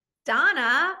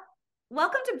Donna,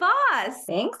 welcome to Boss.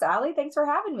 Thanks, Ali. Thanks for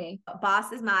having me.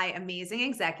 Boss is my amazing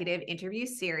executive interview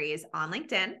series on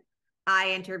LinkedIn.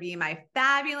 I interview my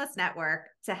fabulous network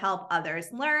to help others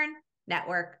learn,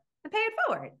 network, and pay it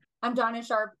forward. I'm Donna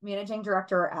Sharp, Managing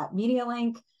Director at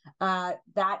MediaLink.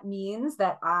 That means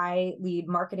that I lead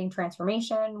marketing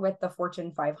transformation with the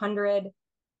Fortune 500.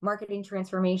 Marketing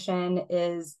transformation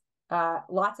is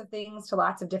lots of things to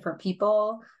lots of different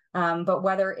people. But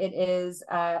whether it is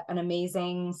an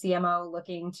amazing CMO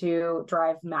looking to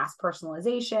drive mass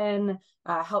personalization,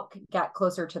 help get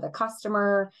closer to the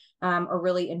customer, or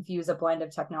really infuse a blend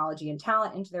of technology and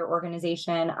talent into their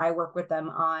organization, I work with them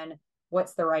on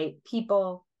what's the right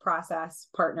people, process,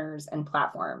 partners, and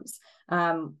platforms,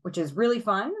 which is really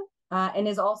fun and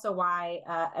is also why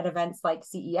at events like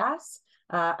CES,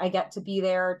 I get to be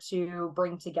there to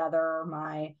bring together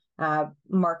my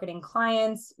marketing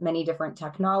clients, many different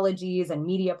technologies and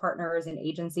media partners and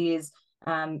agencies,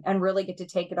 and really get to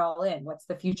take it all in. What's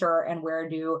the future and where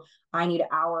do I need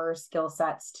our skill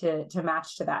sets to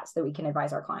match to that so that we can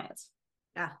advise our clients?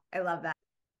 Yeah, I love that.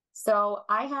 So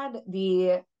I had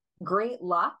the great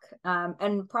luck,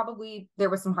 and probably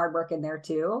there was some hard work in there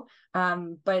too,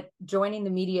 but joining the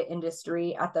media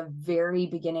industry at the very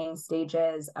beginning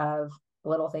stages of a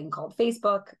little thing called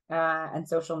Facebook and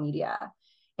social media.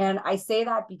 And I say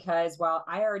that because while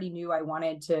I already knew I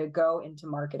wanted to go into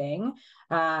marketing,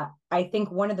 I think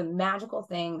one of the magical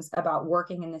things about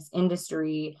working in this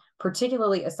industry,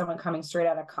 particularly as someone coming straight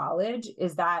out of college,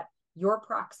 is that your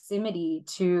proximity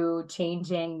to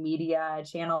changing media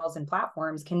channels and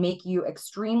platforms can make you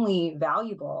extremely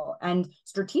valuable and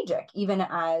strategic, even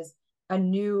as a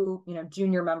new,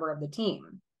 junior member of the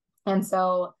team. And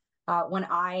so when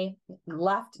I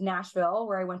left Nashville,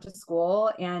 where I went to school,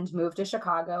 and moved to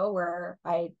Chicago, where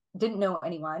I didn't know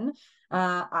anyone,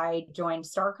 I joined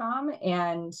Starcom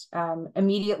and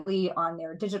immediately on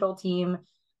their digital team,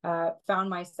 found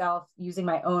myself using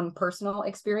my own personal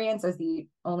experience as the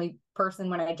only person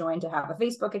when I joined to have a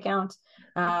Facebook account,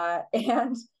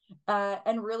 and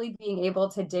really being able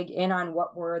to dig in on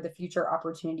what were the future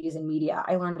opportunities in media.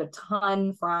 I learned a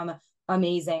ton from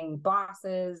amazing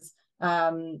bosses,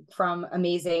 from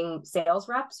amazing sales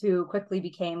reps who quickly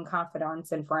became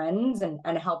confidants and friends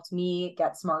and helped me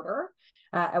get smarter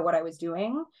at what I was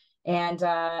doing, and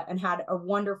had a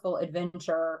wonderful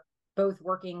adventure both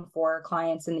working for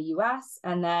clients in the US.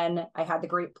 And then I had the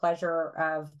great pleasure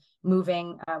of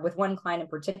moving with one client in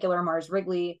particular, Mars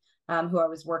Wrigley, who I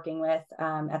was working with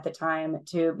at the time,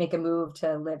 to make a move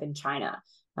to live in China.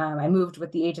 I moved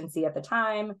with the agency at the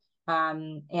time,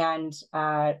 and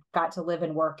got to live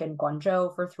and work in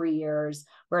Guangzhou for 3 years,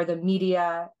 where the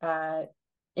media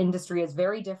industry is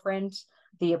very different.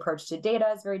 The approach to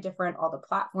data is very different. All the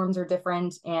platforms are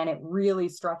different. And it really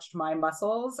stretched my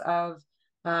muscles of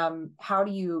how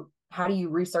do you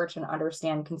research and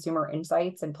understand consumer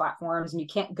insights and platforms? And you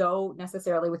can't go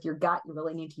necessarily with your gut. You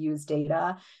really need to use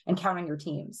data and count on your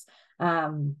teams.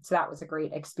 So that was a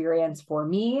great experience for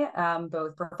me,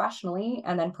 both professionally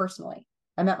and then personally.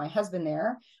 I met my husband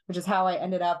there, which is how I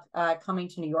ended up coming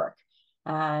to New York,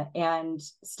 and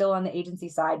still on the agency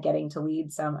side, getting to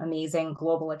lead some amazing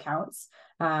global accounts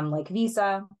like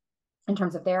Visa, in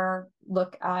terms of their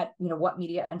look at what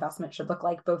media investment should look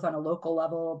like, both on a local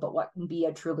level, but what can be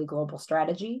a truly global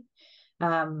strategy.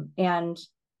 And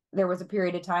there was a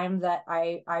period of time that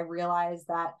I realized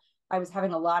that I was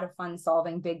having a lot of fun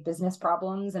solving big business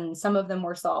problems, and some of them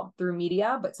were solved through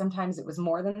media, but sometimes it was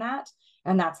more than that.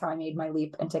 And that's how I made my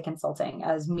leap into consulting,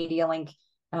 as MediaLink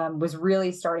was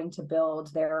really starting to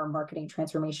build their marketing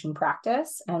transformation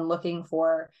practice and looking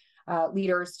for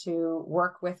leaders to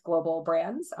work with global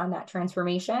brands on that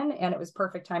transformation. And it was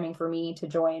perfect timing for me to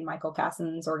join Michael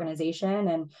Cassin's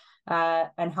organization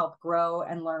and help grow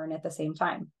and learn at the same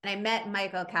time. And I met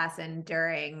Michael Cassin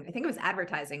during, I think it was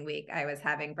advertising week. I was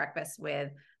having breakfast with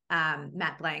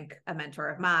Matt Blank, a mentor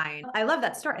of mine. I love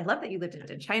that story. I love that you lived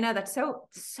in China. That's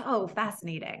so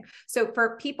fascinating. So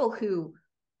for people who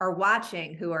are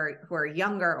watching, who are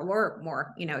younger or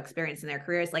more, experienced in their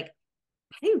careers, like,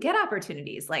 how do you get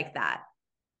opportunities like that?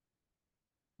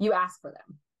 You ask for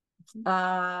them.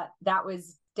 That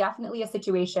was definitely a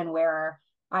situation where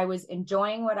I was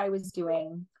enjoying what I was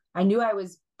doing. I knew I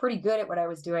was pretty good at what I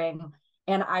was doing,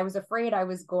 and I was afraid I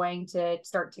was going to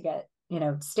start to get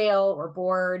stale or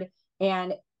bored.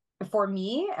 And for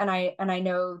me, and I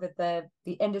know that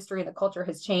the industry and the culture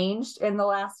has changed in the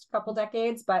last couple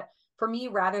decades, but for me,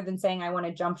 rather than saying I want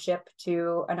to jump ship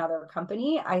to another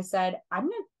company, I said,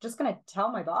 I'm just going to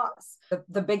tell my boss.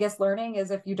 The biggest learning is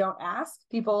if you don't ask,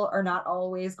 people are not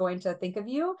always going to think of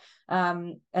you.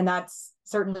 And that's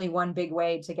certainly one big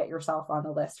way to get yourself on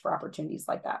the list for opportunities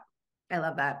like that. I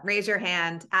love that. Raise your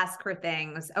hand, ask for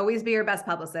things, always be your best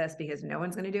publicist because no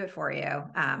one's going to do it for you.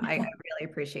 I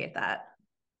really appreciate that.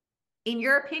 In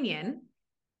your opinion,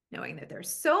 knowing that there's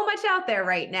so much out there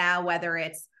right now, whether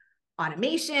it's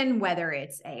automation, whether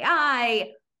it's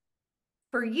AI,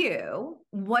 for you,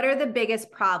 what are the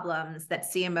biggest problems that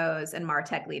CMOs and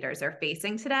MarTech leaders are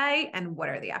facing today, and what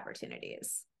are the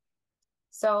opportunities?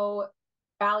 So,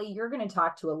 Allie, you're going to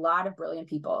talk to a lot of brilliant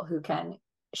people who can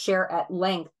share at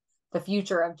length the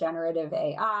future of generative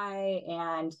AI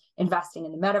and investing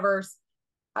in the metaverse.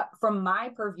 From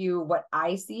my purview, what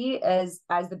I see as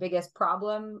the biggest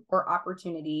problem or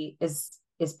opportunity is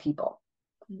people.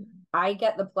 I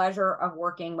get the pleasure of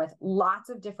working with lots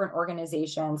of different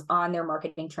organizations on their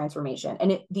marketing transformation.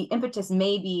 And the impetus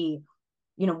may be,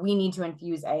 we need to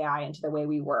infuse AI into the way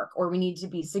we work, or we need to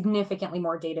be significantly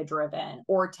more data-driven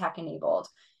or tech-enabled.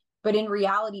 But in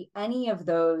reality, any of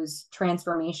those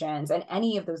transformations and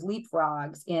any of those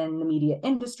leapfrogs in the media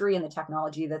industry and the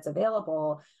technology that's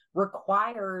available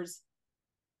requires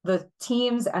the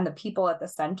teams and the people at the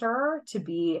center to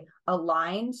be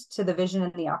aligned to the vision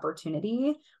and the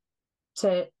opportunity,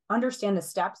 to understand the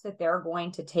steps that they're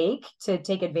going to take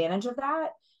advantage of that,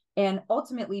 and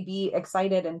ultimately be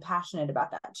excited and passionate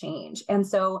about that change. And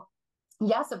so,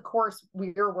 yes, of course,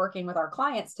 we're working with our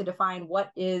clients to define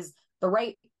what is the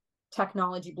right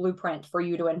technology blueprint for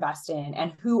you to invest in,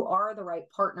 and who are the right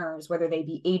partners, whether they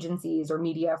be agencies or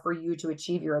media, for you to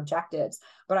achieve your objectives.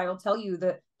 But I will tell you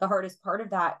that the hardest part of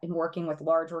that in working with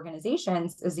large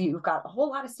organizations is you've got a whole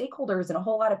lot of stakeholders and a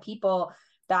whole lot of people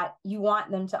that you want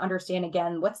them to understand,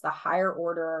 again, what's the higher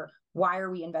order, why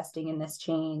are we investing in this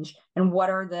change, and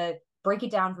break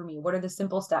it down for me. What are the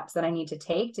simple steps that I need to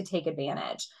take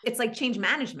advantage? It's like change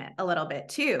management a little bit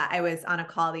too. I was on a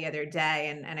call the other day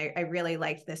and I really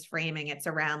liked this framing. It's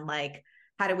around like,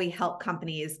 how do we help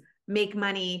companies make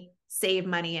money, save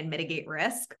money, and mitigate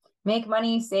risk? Make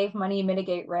money, save money,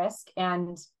 mitigate risk,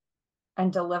 and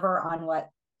deliver on what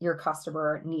your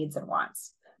customer needs and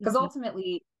wants. Because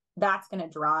ultimately, that's going to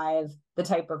drive the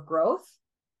type of growth,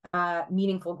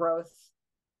 meaningful growth,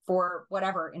 for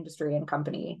whatever industry and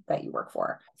company that you work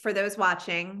for. For those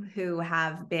watching who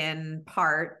have been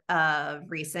part of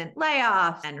recent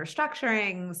layoffs and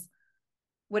restructurings,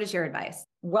 what is your advice?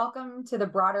 Welcome to the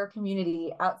broader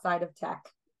community outside of tech.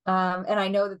 And I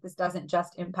know that this doesn't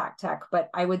just impact tech, but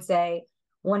I would say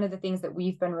one of the things that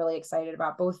we've been really excited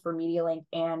about, both for MediaLink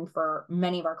and for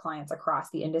many of our clients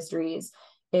across the industries,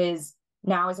 is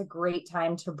now is a great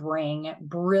time to bring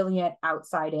brilliant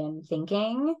outside-in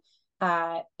thinking.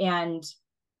 And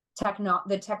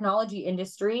the technology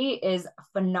industry is a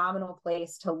phenomenal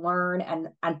place to learn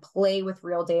and play with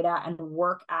real data and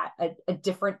work at a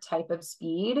different type of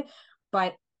speed.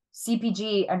 But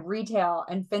CPG and retail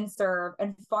and FinServe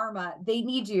and pharma, they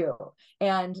need you.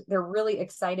 And they're really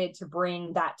excited to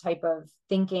bring that type of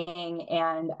thinking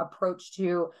and approach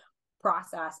to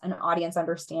process and audience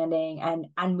understanding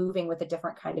and moving with a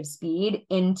different kind of speed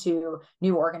into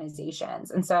new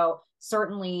organizations. And so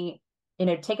certainly,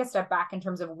 take a step back in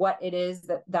terms of what it is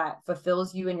that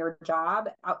fulfills you in your job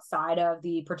outside of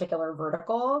the particular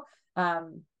vertical,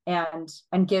 and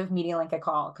give MediaLink a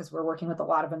call, because we're working with a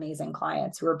lot of amazing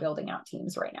clients who are building out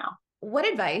teams right now. What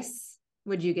advice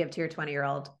would you give to your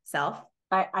 20-year-old self?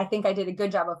 I think I did a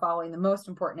good job of following the most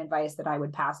important advice that I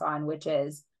would pass on, which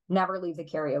is never leave the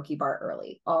karaoke bar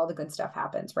early. All the good stuff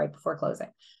happens right before closing.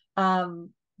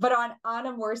 But on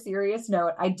a more serious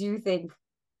note, I do think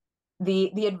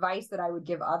the advice that I would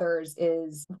give others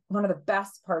is, one of the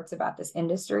best parts about this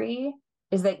industry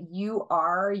is that you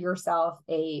are yourself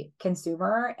a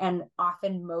consumer and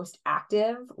often most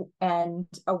active and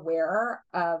aware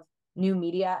of new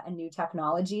media and new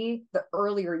technology the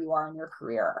earlier you are in your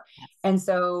career. Yes. And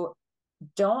so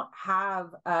don't have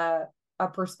a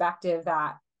perspective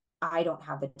that I don't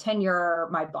have the tenure,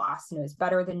 my boss knows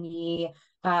better than me.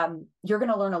 You're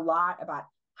going to learn a lot about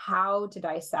how to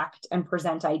dissect and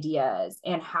present ideas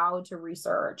and how to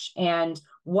research and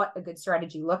what a good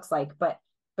strategy looks like. But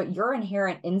your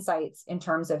inherent insights in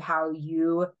terms of how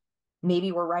you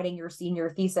maybe were writing your senior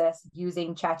thesis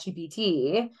using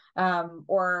ChatGPT,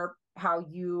 or how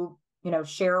you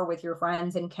share with your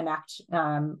friends and connect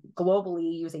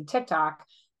globally using TikTok,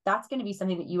 that's going to be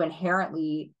something that you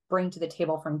inherently bring to the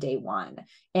table from day one.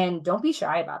 And don't be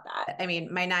shy about that. I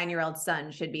mean, my 9-year-old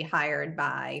son should be hired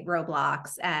by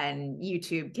Roblox and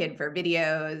YouTube Kid for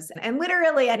videos and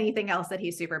literally anything else that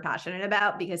he's super passionate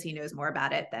about, because he knows more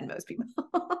about it than most people.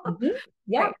 Mm-hmm.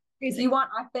 Yeah. Right. If you want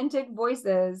authentic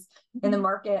voices in the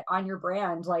market on your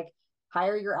brand, like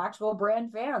hire your actual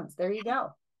brand fans. There you go.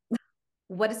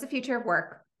 What does the future of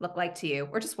work look like to you,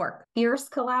 or just work? Fierce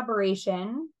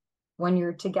collaboration. When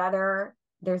you're together,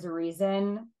 there's a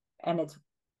reason, and it's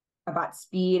about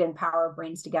speed and power of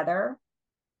brains together.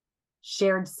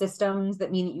 Shared systems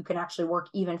that mean that you can actually work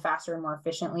even faster and more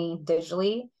efficiently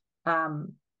digitally.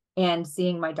 And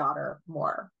seeing my daughter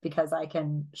more because I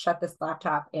can shut this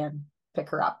laptop and pick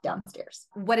her up downstairs.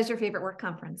 What is your favorite work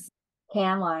conference?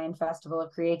 Canline Festival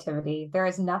of Creativity. There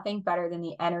is nothing better than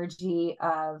the energy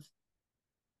of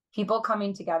people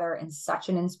coming together in such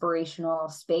an inspirational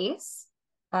space.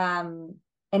 And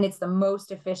it's the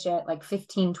most efficient, like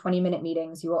 15, 20-minute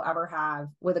meetings you will ever have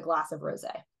with a glass of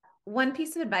rosé. One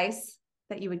piece of advice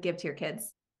that you would give to your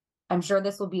kids? I'm sure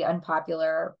this will be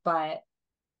unpopular, but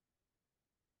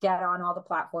get on all the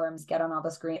platforms, get on all the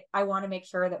screen. I want to make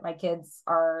sure that my kids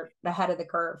are ahead of the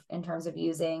curve in terms of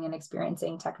using and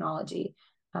experiencing technology.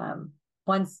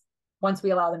 Once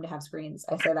we allow them to have screens,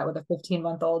 I say that with a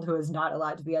 15-month-old who is not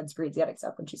allowed to be on screens yet,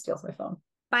 except when she steals my phone.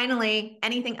 Finally,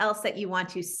 anything else that you want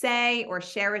to say or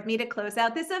share with me to close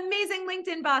out this amazing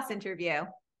LinkedIn Boss interview?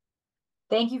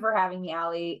 Thank you for having me,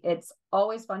 Allie. It's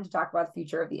always fun to talk about the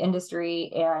future of the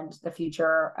industry and the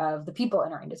future of the people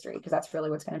in our industry, because that's really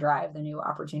what's going to drive the new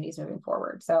opportunities moving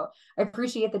forward. So I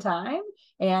appreciate the time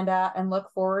and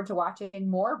look forward to watching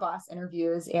more boss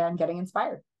interviews and getting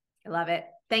inspired. I love it.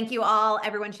 Thank you all.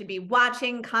 Everyone should be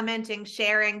watching, commenting,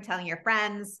 sharing, telling your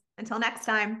friends. Until next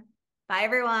time. Bye,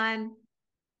 everyone.